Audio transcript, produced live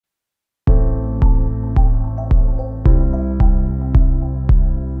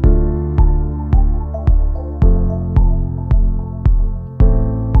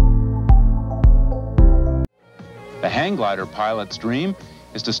hang glider pilot's dream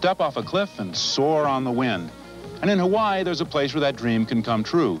is to step off a cliff and soar on the wind. And in Hawaii, there's a place where that dream can come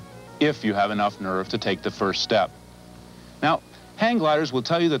true, if you have enough nerve to take the first step. Now, hang gliders will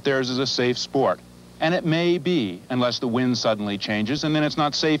tell you that theirs is a safe sport, and it may be, unless the wind suddenly changes, and then it's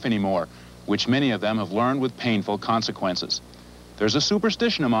not safe anymore, which many of them have learned with painful consequences. There's a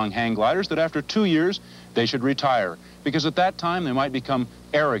superstition among hang gliders that after 2 years, they should retire, because at that time they might become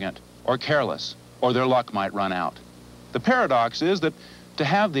arrogant or careless, or their luck might run out. The paradox is that to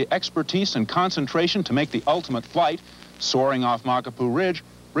have the expertise and concentration to make the ultimate flight, soaring off Makapu Ridge,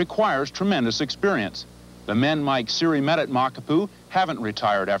 requires tremendous experience. The men Mike Siri met at Makapu haven't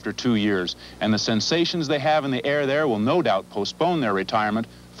retired after 2 years, and the sensations they have in the air there will no doubt postpone their retirement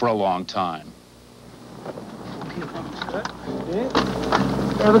for a long time.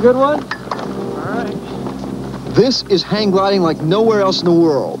 Have a good one? All right. This is hang gliding like nowhere else in the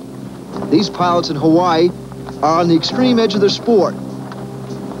world. These pilots in Hawaii are on the extreme edge of their sport.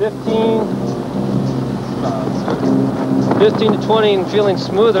 15 to 20 and feeling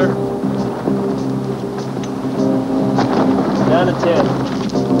smoother. Down to 10.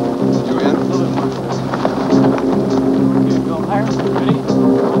 Julian? A little bit more. Okay, go higher. Ready?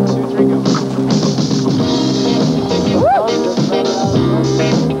 1, 2, 3, go.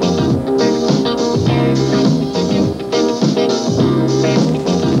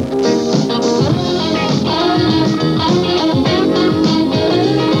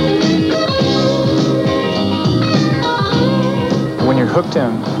 When you're hooked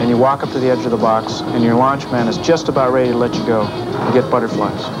in and you walk up to the edge of the box and your launch man is just about ready to let you go, you get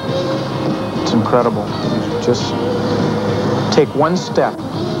butterflies. It's incredible. You just take one step,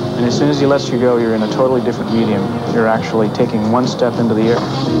 and as soon as he lets you go, you're in a totally different medium. You're actually taking one step into the air.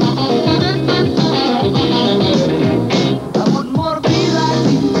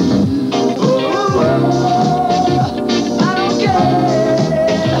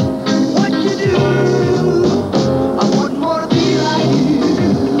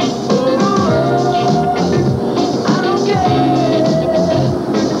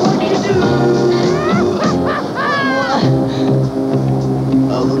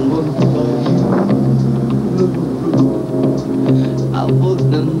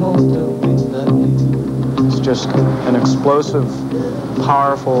 Just an explosive,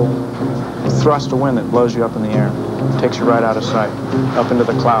 powerful thrust of wind that blows you up in the air, takes you right out of sight, up into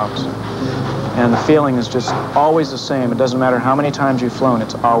the clouds. And the feeling is just always the same. It doesn't matter how many times you've flown,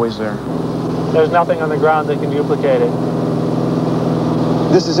 it's always there. There's nothing on the ground that can duplicate it.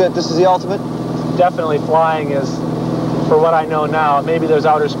 This is it? This is the ultimate? Definitely flying is, for what I know now, maybe there's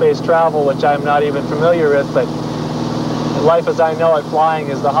outer space travel, which I'm not even familiar with, but life as I know it, flying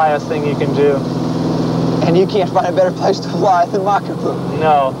is the highest thing you can do. And you can't find a better place to fly than Makapu.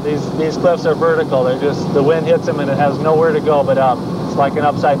 No, these cliffs are vertical. They're just, the wind hits them and it has nowhere to go but up. It's like an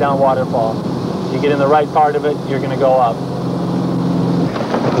upside down waterfall. You get in the right part of it, you're going to go up.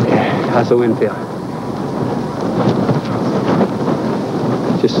 How's the wind feel?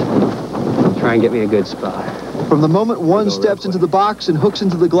 Just try and get me a good spot. From the moment one steps into the box and hooks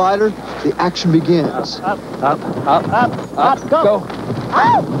into the glider, the action begins. Up, go.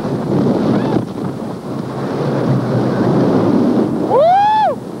 Ow!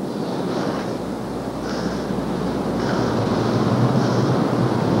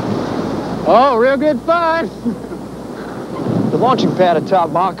 Oh, real good fun. The launching pad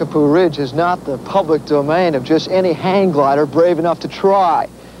atop Makapu Ridge is not the public domain of just any hang glider brave enough to try.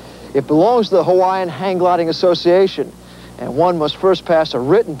 It belongs to the Hawaiian Hang Gliding Association, and one must first pass a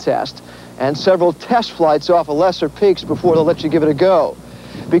written test and several test flights off of lesser peaks before they'll let you give it a go.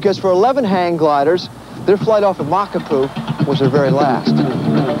 Because for 11 hang gliders, their flight off of Makapu was their very last.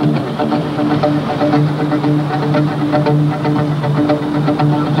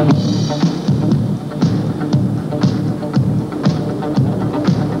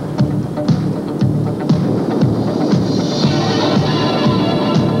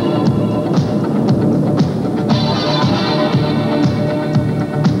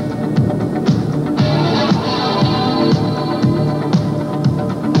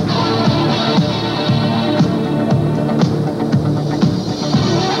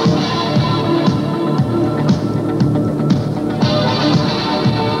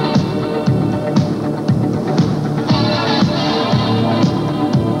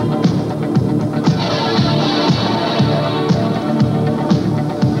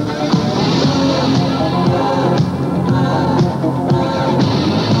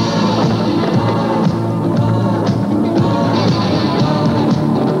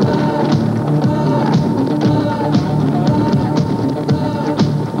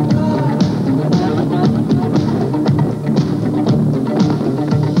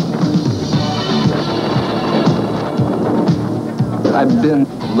 I've been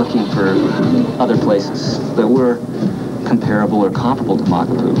looking for other places that were comparable or comparable to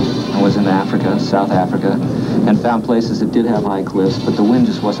Makapu. I was in Africa, South Africa, and found places that did have high cliffs, but the wind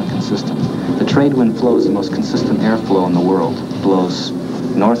just wasn't consistent. The trade wind flow is the most consistent airflow in the world. It blows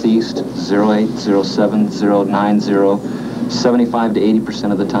northeast, 08, 07, 090, 75 to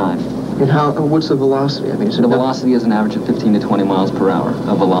 80% of the time. And what's the velocity? I mean, the velocity is an average of 15 to 20 miles per hour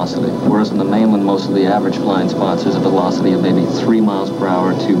of velocity, whereas in the mainland, most of the average flying spots, there's a velocity of maybe 3 miles per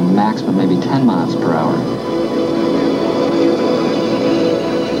hour to maximum maybe 10 miles per hour.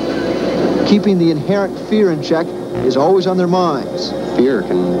 Keeping the inherent fear in check is always on their minds. Fear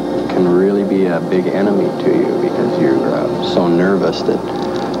can really be a big enemy to you because you're so nervous that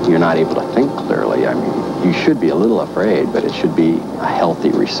you're not able to think clearly. I mean, you should be a little afraid, but it should be a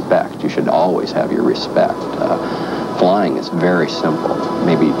healthy respect. You should always have your respect. Flying is very simple,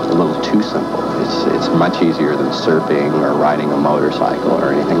 maybe a little too simple. It's much easier than surfing or riding a motorcycle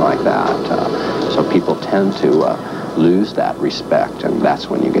or anything like that. So people tend to lose that respect, and that's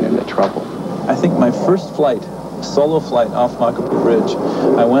when you get into trouble. I think my first flight, solo flight off Makapu Ridge,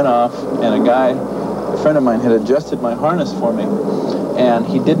 I went off and a friend of mine had adjusted my harness for me, and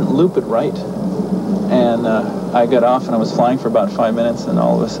he didn't loop it right. And I got off and I was flying for about 5 minutes, and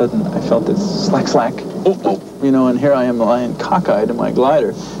all of a sudden I felt this slack, you know, and here I am lying cockeyed in my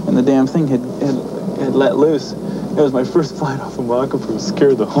glider, and the damn thing had let loose. It was my first flight off of Makapu.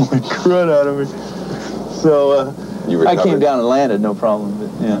 Scared the holy crud out of me. So I came down and landed, no problem.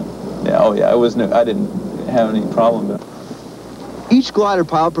 But I didn't have any problem. But Each glider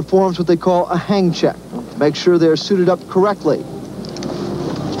pilot performs what they call a hang check to make sure they're suited up correctly.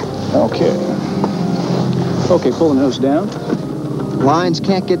 Okay, pull the nose down. Lines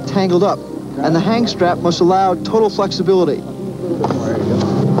can't get tangled up, and the hang strap must allow total flexibility. There you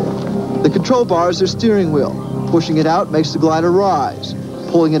go. The control bar is their steering wheel. Pushing it out makes the glider rise.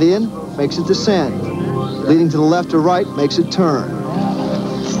 Pulling it in makes it descend. Leading to the left or right makes it turn.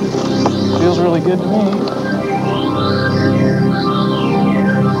 Feels really good to me.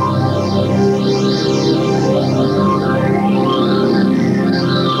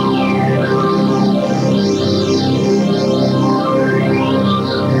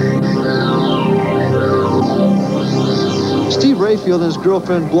 Steve Rehfield and his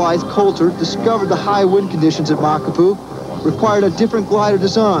girlfriend Blythe Coulter discovered the high wind conditions at Makapu required a different glider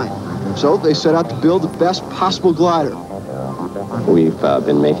design. So they set out to build the best possible glider. We've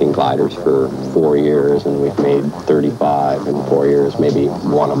been making gliders for 4 years, and we've made 35 in 4 years, maybe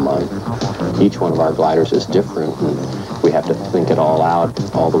one a month. Each one of our gliders is different, and we have to think it all out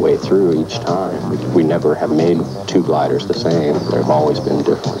all the way through each time. We never have made 2 gliders the same. They've always been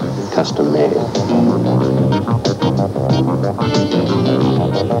different, custom made.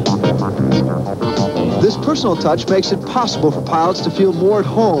 This personal touch makes it possible for pilots to feel more at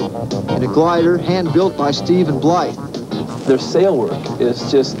home in a glider hand-built by Steve and Blythe. Their sail work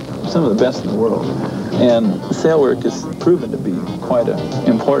is just some of the best in the world. And sail work is proven to be quite an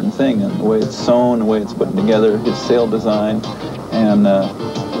important thing in the way it's sewn, the way it's put together, his sail design. And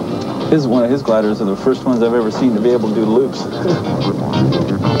one of his gliders are the first ones I've ever seen to be able to do loops.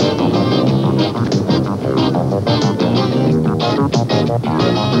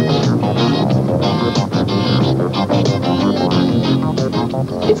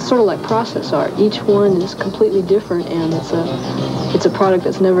 It's sort of like process art. Each one is completely different, and it's a product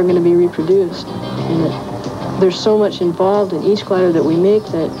that's never going to be reproduced. And there's so much involved in each glider that we make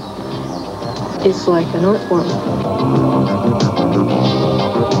that it's like an art form.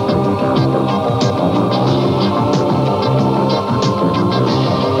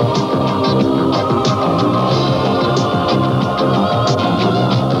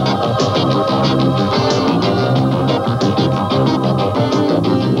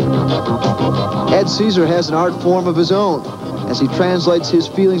 Ceasar has an art form of his own as he translates his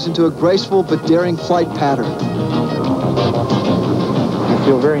feelings into a graceful but daring flight pattern. You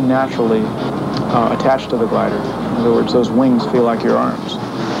feel very naturally attached to the glider. In other words, those wings feel like your arms.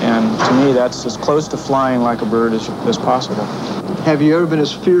 And to me, that's as close to flying like a bird as possible. Have you ever been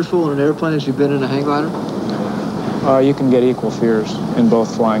as fearful in an airplane as you've been in a hang glider? You can get equal fears in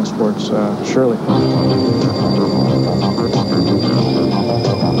both flying sports, surely.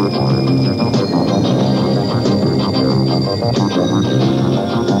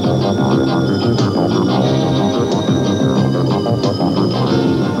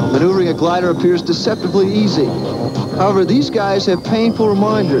 Maneuvering a glider appears deceptively easy. However, these guys have painful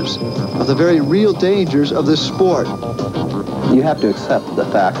reminders of the very real dangers of this sport. You have to accept the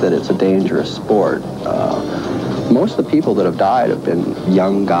fact that it's a dangerous sport. most of the people that have died have been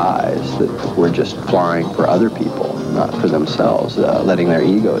young guys that were just flying for other people, not for themselves, letting their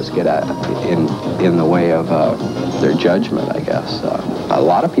egos get in the way of their judgment, I guess. A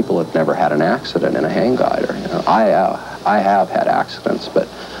lot of people have never had an accident in a hang glider. You know, I have had accidents, but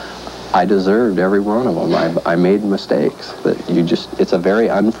I deserved every one of them. I made mistakes, but it's a very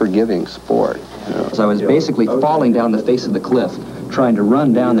unforgiving sport. You know? As I was basically falling down the face of the cliff, trying to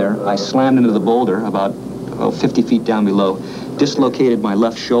run down there, I slammed into the boulder about 50 feet down below, dislocated my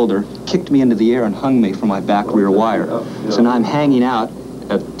left shoulder, kicked me into the air and hung me from my back rear wire. So now I'm hanging out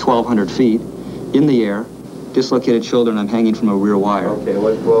at 1,200 feet in the air, dislocated shoulder, and I'm hanging from a rear wire.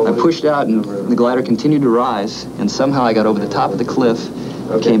 I pushed out and the glider continued to rise, and somehow I got over the top of the cliff,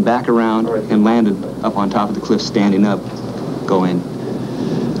 came back around and landed up on top of the cliff, standing up, going,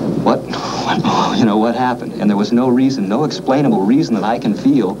 what happened? And there was no reason, no explainable reason that I can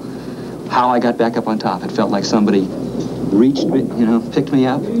feel how I got back up on top. It felt like somebody reached me, picked me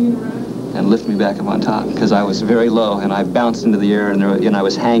up and lifted me back up on top, because I was very low and I bounced into the air, and I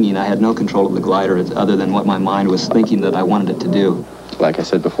was hanging. I had no control of the glider other than what my mind was thinking that I wanted it to do. Like I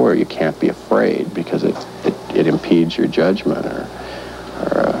said before, you can't be afraid because it impedes your judgment,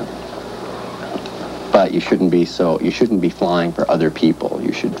 but you shouldn't be flying for other people.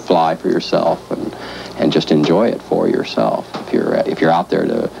 You should fly for yourself and just enjoy it for yourself. If you're out there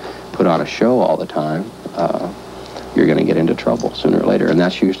to put on a show all the time, you're going to get into trouble sooner or later, and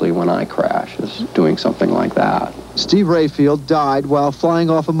that's usually when I crash, is doing something like that. Steve Rehfield died while flying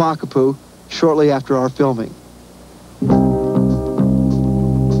off a Makapu shortly after our filming.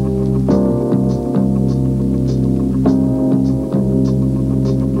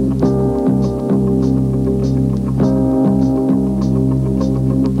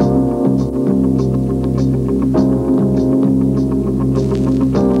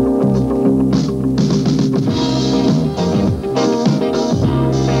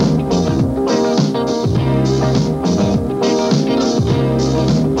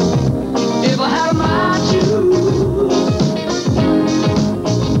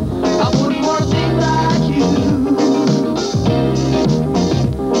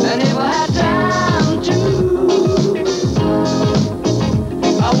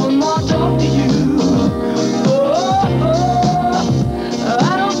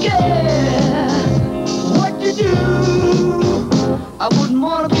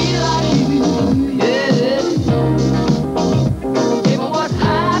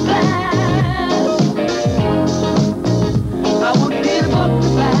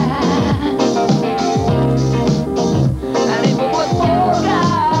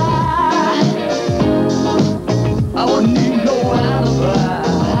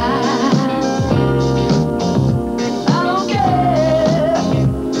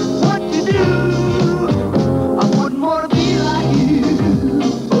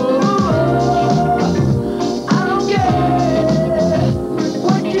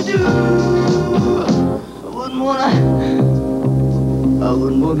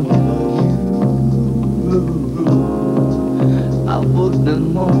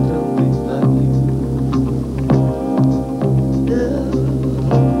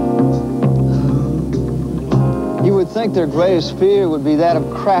 Their greatest fear would be that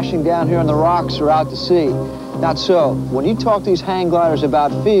of crashing down here on the rocks or out to sea. Not so. When you talk to these hang gliders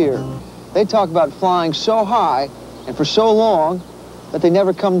about fear, they talk about flying so high and for so long that they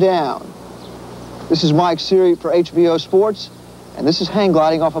never come down. This is Mike Seary for HBO Sports, and this is hang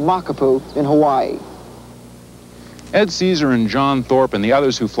gliding off of Makapu in Hawaii. Ed Ceasar and John Thorp and the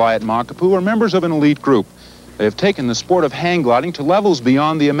others who fly at Makapu are members of an elite group. They have taken the sport of hang gliding to levels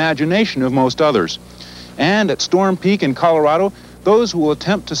beyond the imagination of most others. And at Storm Peak in Colorado, those who will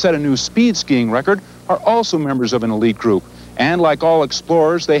attempt to set a new speed skiing record are also members of an elite group. And like all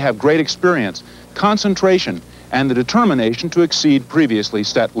explorers, they have great experience, concentration, and the determination to exceed previously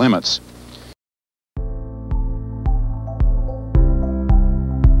set limits.